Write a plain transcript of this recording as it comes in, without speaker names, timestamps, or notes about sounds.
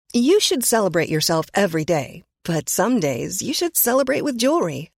You should celebrate yourself every day, but some days you should celebrate with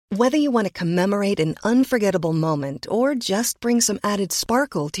jewelry. Whether you want to commemorate an unforgettable moment or just bring some added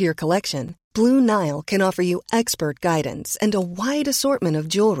sparkle to your collection, Blue Nile can offer you expert guidance and a wide assortment of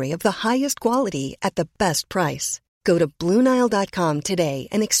jewelry of the highest quality at the best price. Go to BlueNile.com today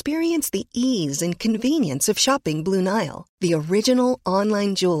and experience the ease and convenience of shopping Blue Nile, the original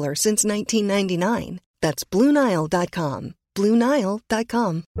online jeweler since 1999. That's BlueNile.com.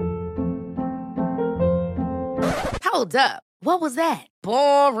 BlueNile.com. Hold up. What was that?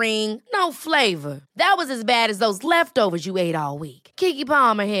 Boring. No flavor. That was as bad as those leftovers you ate all week. Keke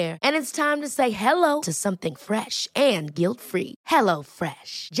Palmer here, and it's time to say hello to something fresh and guilt-free. Hello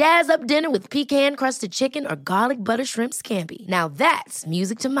Fresh. Jazz up dinner with pecan-crusted chicken or garlic butter shrimp scampi. Now that's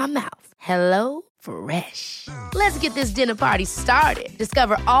music to my mouth. Hello Fresh. Let's get this dinner party started.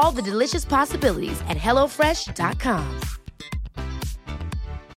 Discover all the delicious possibilities at hellofresh.com.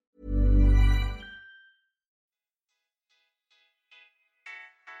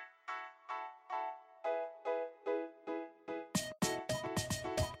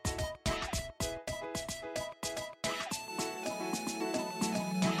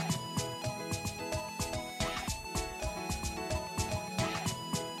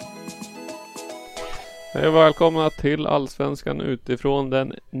 Hej och välkomna till Allsvenskan utifrån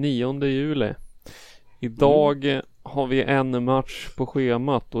den 9 juli. Idag har vi en match på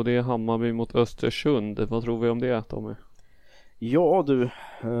schemat och det är Hammarby mot Östersund. Vad tror vi om det, Tommy? Ja du,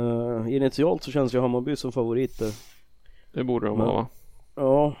 initialt så känns ju Hammarby som favoriter. Det borde de vara.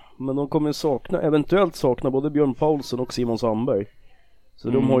 Ja, men de kommer eventuellt sakna både Björn Paulsson och Simon Sandberg. Så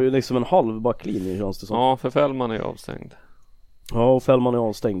de har ju liksom en halv backlinje, känns det som. Ja, för Fällman är avstängd. Ja, och Fällman är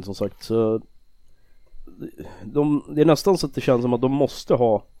avstängd som sagt. Så det är nästan så att det känns som att de måste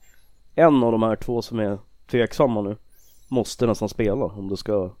ha en av de här två som är tveksamma nu. Måste nästan spela om det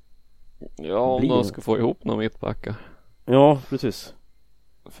ska. Ja, om de ska få ihop någon mittbacka. Ja, precis.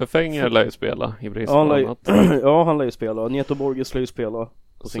 För Fänger lär ju spela i brist på annat. Ja, han lär ju spela. Nieto Borges lär ju spela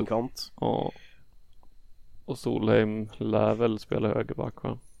på sin kant. Ja. Och Solheim lär väl spela högerback,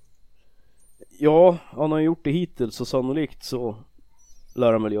 va? Ja, han har gjort det hittills, så sannolikt så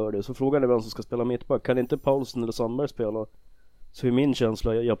lär han väl göra det. Så frågan är vem som ska spela mittback. Kan inte Paulsen eller Sandberg spela, så är min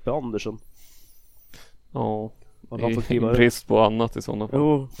känsla Jeppe Andersson. Ja, i brist på annat i sådana fall.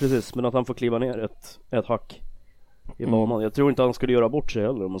 Jo, precis. Men att han får kliva ner ett hack i banan. Jag tror inte han skulle göra bort sig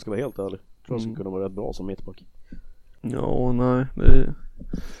heller, om man ska vara helt ärlig. Jag tror han skulle kunna vara rätt bra som mittback. Ja, nej, det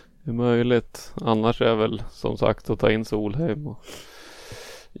är möjligt. Annars är väl som sagt att ta in Solheim och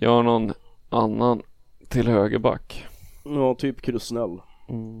göra någon annan till högerback. Ja, typ Krusnell.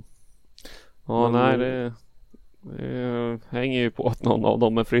 Ja, men, nej, det hänger ju på att någon av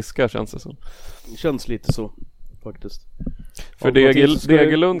dem är friska, känns det som. Det känns lite så, faktiskt. För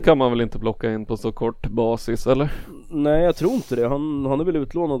Degerlund kan man väl inte plocka in på så kort basis, eller? Nej, jag tror inte det. Han är väl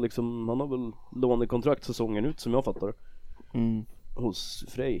utlånad liksom. Han har väl lånekontrakt säsongen ut, som jag fattar. Hos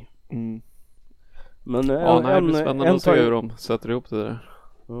Frej. Men det blir spännande att se hur de sätter ihop det där.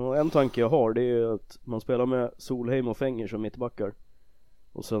 Ja, en tanke jag har, det är att man spelar med Solheim och Fänger som mittbackar.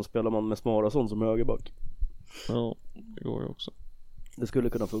 Och sen spelar man med Smarason som högerback. Ja, det går ju också. Det skulle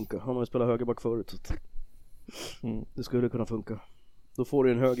kunna funka. Han har ju spelat högerback förut. Det skulle kunna funka. Då får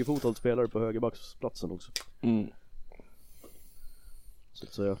du en högerfotad spelare på högerbacksplatsen också. Så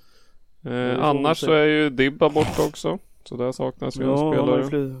att säga. Annars så är ju Dibba bort också. Så där saknas ju en spelare. Ja,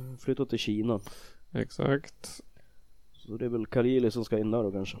 han har flyttat till Kina. Exakt. Så det är väl Kalili som ska in där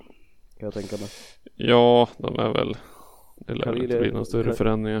då kanske, kan jag tänka mig. Ja, de är väl. Det lär inte bli några större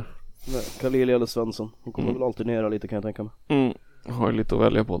förändringar. Nej, Kalili eller Svensson. Hon kommer väl alternera lite, kan jag tänka mig. Har ju lite att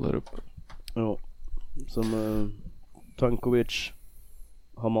välja på där uppe. Ja. Som Tankovic,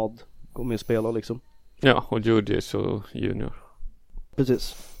 Hamad kommer ju spela liksom. Ja, och Djurdjic och Junior.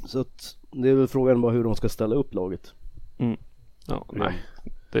 Precis. Så att det är väl frågan bara hur de ska ställa upp laget. Ja, nej.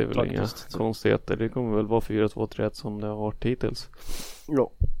 Det är väl faktiskt inga konstigheter. Det kommer väl vara 4-2-3-1 som det har varit hittills.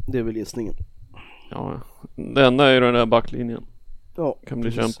 Ja, det är väl gissningen. Ja, det enda är ju den där backlinjen. Ja, kan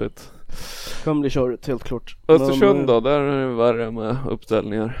bli kämpigt. Kan bli körigt, helt klart. Östersund då, där är det värre med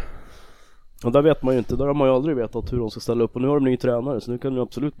uppställningar. Och där vet man ju inte, där har man ju aldrig vetat hur de ska ställa upp. Och nu har de ny tränare, så nu kan det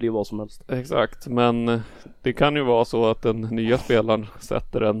absolut bli vad som helst. Exakt, men det kan ju vara så att den nya spelaren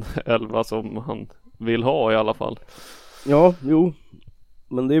sätter en 11 som han vill ha i alla fall. Ja, jo.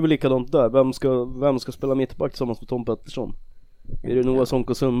 Men det är väl likadant där. Vem ska spela mittback tillsammans med Tom Pettersson? Är det Noah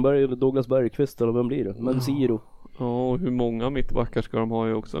Sonko Sundberg eller Douglas Bergqvist, eller vem blir det? Men Siro. Ja, och hur många mittbackar ska de ha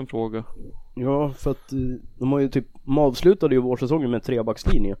är också en fråga. Ja, för att de har ju typ, de avslutade ju vårsäsongen med en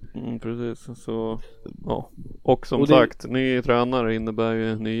trebackslinje. Precis, så ja. Och som sagt, ny tränare innebär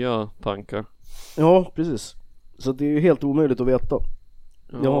ju nya tankar. Ja, precis. Så det är ju helt omöjligt att veta.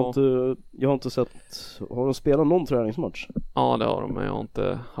 Ja. Jag har inte sett. Har de spelat någon träningsmatch? Ja, det har de, men jag har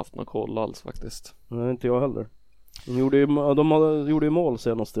inte haft någon koll alls faktiskt. Nej, inte jag heller. De gjorde ju mål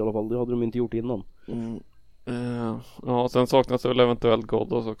senast i alla fall. Det hade de inte gjort innan. Ja, sen saknas det väl eventuellt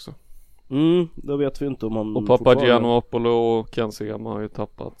Ghoddos också. Det vet vi inte om han. Och Papagiannopoulos och Ken Sema har ju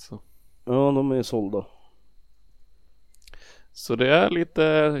tappat så. Ja, de är sålda. Så det är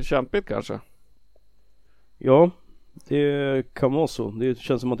lite kämpigt kanske. Ja, det kan vara så. Det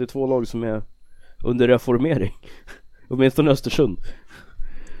känns som att det är två lag som är under reformering. Åtminstone Östersund.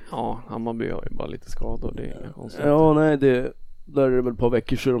 Ja, Hammarby har ju bara lite skador. Det är inga konstigt. Ja, nej, där är det väl ett par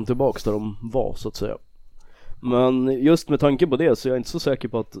veckor sedan de tillbaks där de var, så att säga. Men just med tanke på det så är jag inte så säker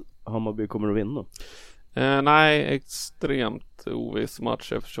på att Hammarby kommer att vinna. Nej, extremt oviss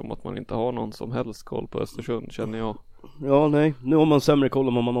match eftersom att man inte har någon som helst koll på Östersund, känner jag. Ja, nej, nu har man sämre koll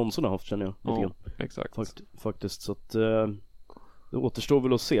än vad man någonsin har haft, känner jag. Ja, exakt. Faktiskt, så att det återstår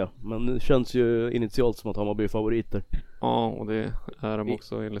väl att se. Men det känns ju initialt som att Hammarby är favoriter. Ja, och det är de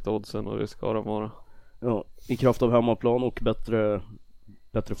också enligt oddsen, och det ska de vara. Ja, i kraft av hemmaplan och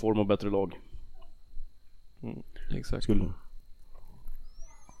bättre form och bättre lag. Exakt.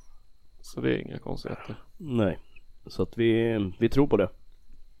 Så det är inga konstigheter. Nej, så att vi tror på det.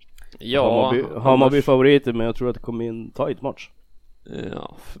 Ja, Hammarby favoriter, men jag tror att det kommer in en tight match.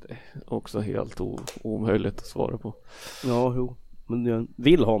 Ja, för det är också helt omöjligt att svara på. Ja, jo. Men jag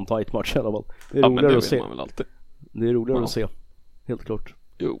vill ha en tight match i alla fall. Det är ja, men det att se. Man väl alltid. Det är roligare att se. Helt klart.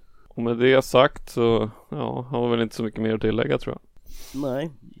 Jo. Och med det sagt så har väl inte så mycket mer att tillägga, tror jag. Nej,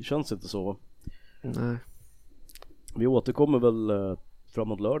 det känns inte så. Nej. Vi återkommer väl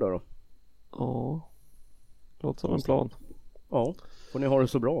framåt lördag då. Ja. Låter som en plan. Ja, får ni ha det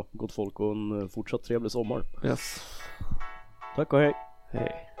så bra, gott folk, och en fortsatt trevlig sommar. Yes. Tack och hej.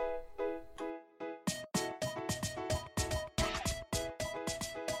 Hej.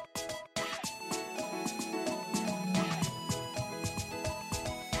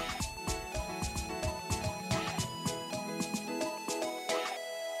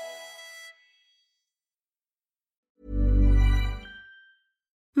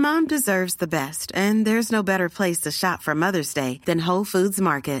 Mom deserves the best, and there's no better place to shop for Mother's Day than Whole Foods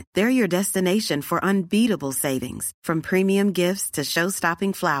Market. They're your destination for unbeatable savings, from premium gifts to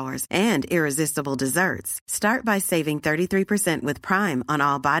show-stopping flowers and irresistible desserts. Start by saving 33% with Prime on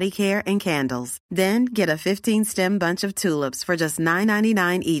all body care and candles. Then get a 15-stem bunch of tulips for just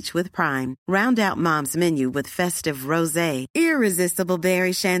 $9.99 each with Prime. Round out Mom's menu with festive rosé, irresistible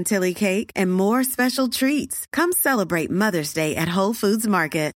berry chantilly cake, and more special treats. Come celebrate Mother's Day at Whole Foods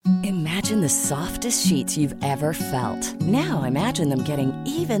Market. Imagine the softest sheets you've ever felt. Now imagine them getting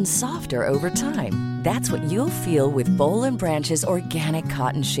even softer over time. That's what you'll feel with Boll & Branch's organic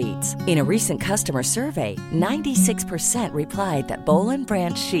cotton sheets. In a recent customer survey, 96% replied that Boll &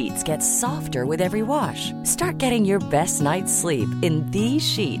 Branch sheets get softer with every wash. Start getting your best night's sleep in these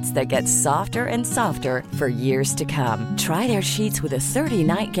sheets that get softer and softer for years to come. Try their sheets with a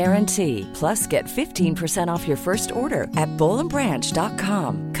 30-night guarantee. Plus, get 15% off your first order at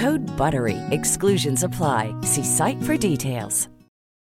bollandbranch.com. Code BUTTERY. Exclusions apply. See site for details.